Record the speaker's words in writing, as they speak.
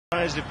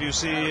If you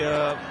see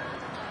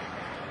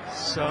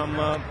some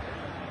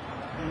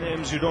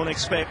names you don't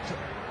expect,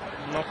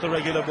 not the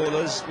regular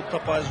bowlers,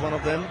 Uttappa is one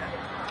of them,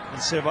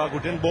 and Sehwag, who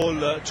didn't bowl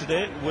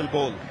today, will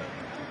bowl.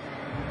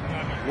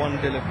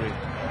 One delivery.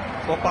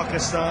 For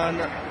Pakistan,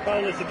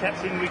 bowlers are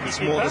captain wicketkeeper. It's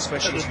more the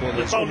specialist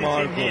bowlers. The bowling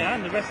Umar team here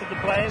and the rest of the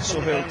players.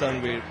 Sohail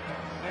Tanvir,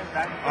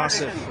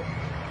 Asif,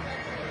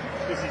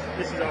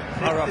 This is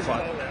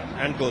Arafat,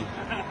 and Gul.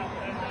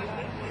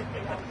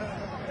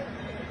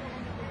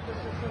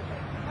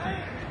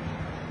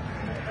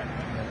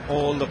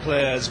 All the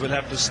players will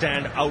have to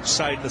stand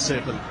outside the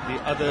circle.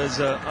 The others,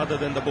 other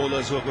than the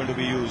bowlers who are going to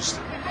be used.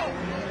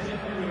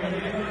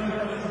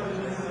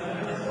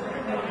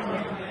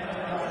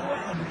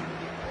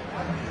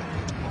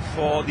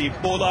 For the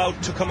bowl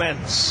out to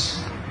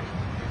commence.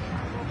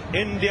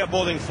 India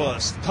bowling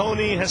first.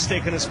 Dhoni has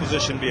taken his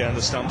position behind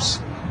the stumps.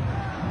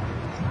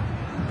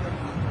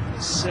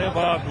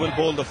 Sehwag will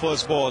bowl the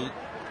first ball.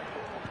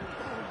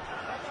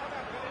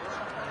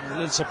 A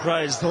little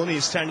surprised, Dhoni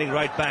is standing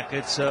right back.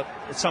 It's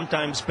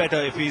sometimes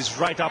better if he's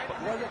right up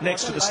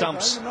next to the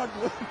stumps.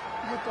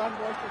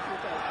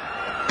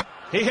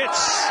 He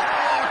hits.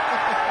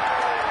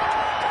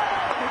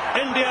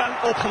 India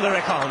open their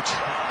account.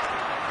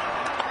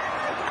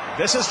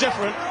 This is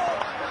different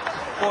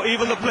for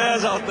even the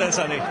players out there,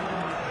 Sonny.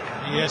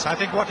 Yes, I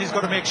think what he's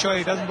got to make sure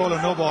he doesn't bowl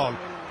a no ball.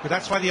 But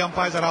that's why the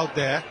umpires are out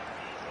there,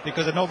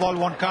 because a no ball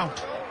won't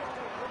count.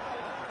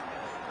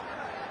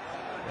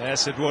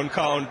 Yes, it won't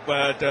count,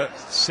 but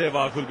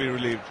Sehwag will be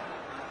relieved.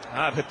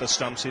 I've hit the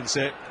stumps, he'll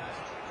say.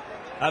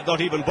 I've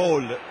not even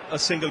bowled a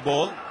single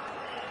ball.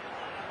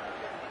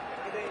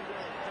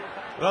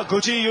 Well,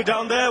 Gucci, you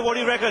down there, what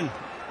do you reckon?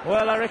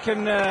 Well, I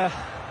reckon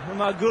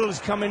Umar Gul's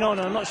coming on.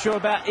 I'm not sure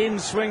about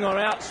in-swing or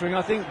out-swing.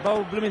 I think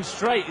bowl blooming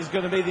straight is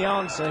going to be the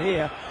answer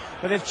here.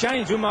 But they've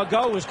changed. Umar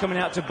Gul was coming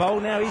out to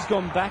bowl. Now he's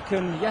gone back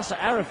and Yasser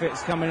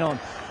Arafat's coming on.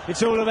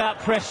 It's all about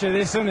pressure,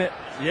 this, isn't it?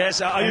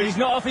 Yes. He's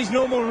not off his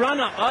normal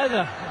run-up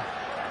either.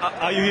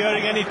 Are you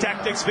hearing any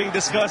tactics being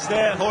discussed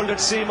there? Hold it,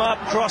 seam up,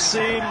 cross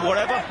seam,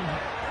 whatever?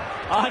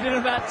 I don't know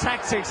about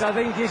tactics. I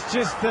think it's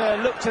just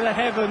look to the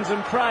heavens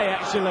and pray,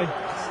 actually.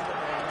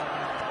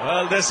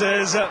 Well, this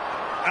is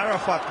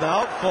Arafat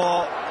now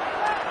for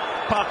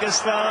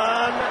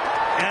Pakistan,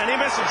 and he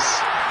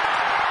misses.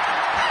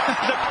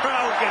 The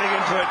crowd getting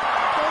into it.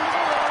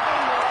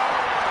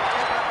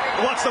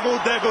 What's the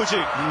mood there,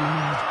 Gucci?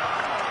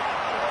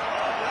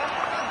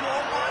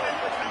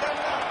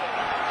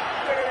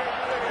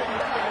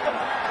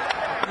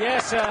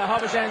 Yes,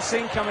 Harbhajan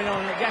Singh coming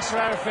on. Yasser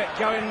Arafat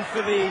going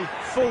for the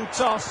full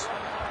toss,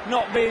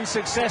 not being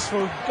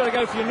successful. Got to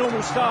go for your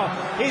normal style.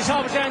 Is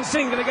Harbhajan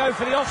Singh going to go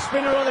for the off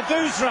spinner or the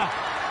doosra?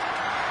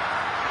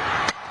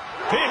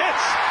 He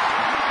hits.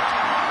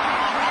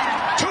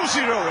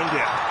 2-0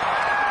 India.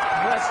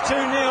 That's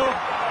 2-0.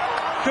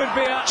 Could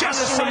be a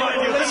just to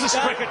remind you, this is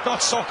cricket,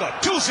 not soccer.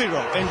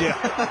 2-0 India.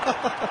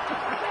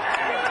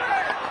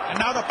 And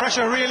now the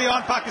pressure really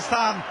on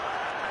Pakistan.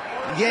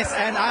 Yes,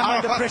 and I'm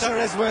under pressure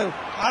as well.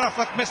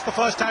 Arafat missed the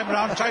first time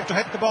around, tried to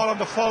hit the ball on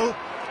the full,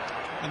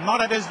 and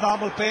not at his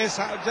normal pace.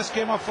 Just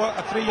came off for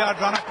a 3-yard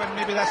run-up, and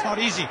maybe that's not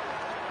easy.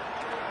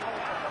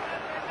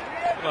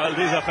 Well,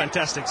 these are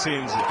fantastic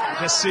scenes.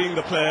 Just seeing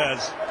the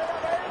players.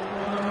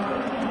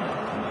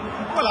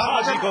 Well,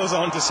 as he goes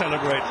on to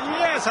celebrate.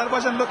 Yes,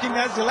 Harbhajan looking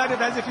as delighted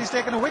as if he's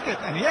taken a wicket.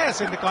 And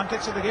yes, in the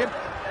context of the game,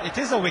 it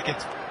is a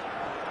wicket.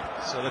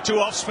 So the two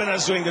off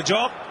spinners doing the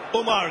job.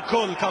 Umar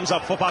Gul comes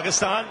up for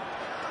Pakistan.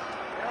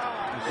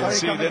 You can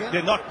see that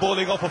they're not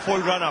bowling off a full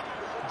run-up.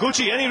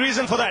 Gucci, any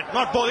reason for that?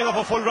 Not bowling off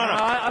a full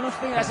run-up? I don't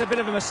think that's a bit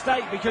of a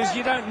mistake, because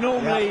you don't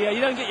normally, you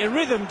don't get your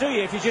rhythm, do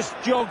you, if you just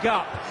jog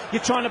up.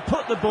 You're trying to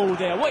put the ball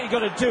there. What you've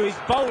got to do is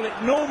bowl it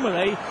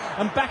normally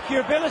and back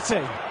your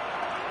ability.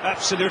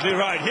 Absolutely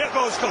right. Here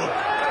goes Gul.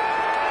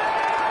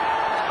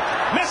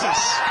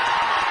 Misses.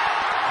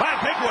 By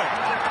a big way.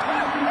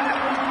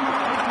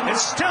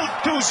 It's still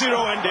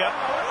 2-0 India.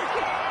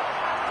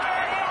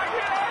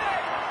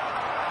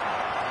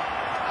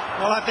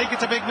 Well, I think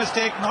it's a big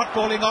mistake not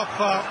bowling off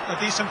a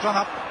decent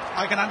run-up.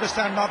 I can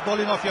understand not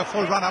bowling off your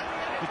full run-up,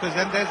 because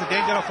then there's the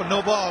danger of a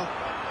no ball.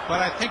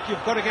 But I think you've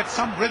got to get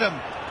some rhythm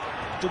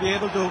to be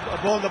able to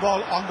bowl the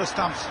ball on the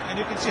stumps. And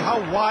you can see how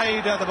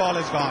wide the ball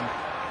has gone.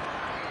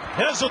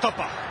 Here's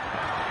Uttappa.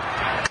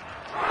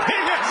 He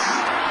hits.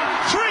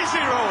 3-0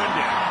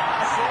 India.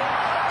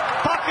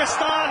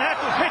 Pakistan had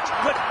to hit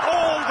with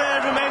all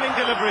their remaining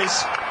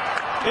deliveries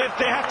if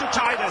they have to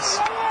tie this.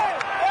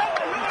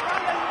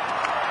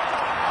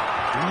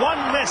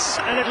 One miss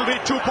and it'll be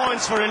 2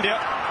 points for India.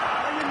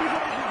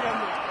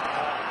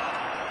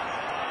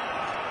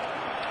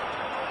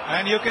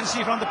 And you can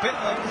see from the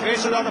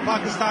faces of the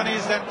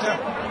Pakistanis that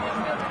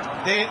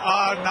they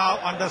are now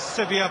under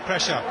severe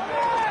pressure.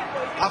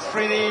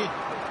 Afridi,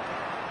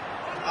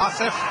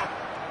 Asif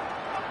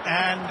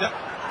and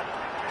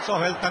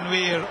Sohail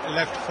Tanvir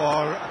left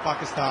for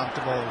Pakistan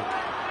to bowl.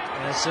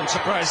 Yes, I'm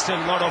surprised still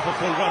not off a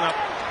full run-up.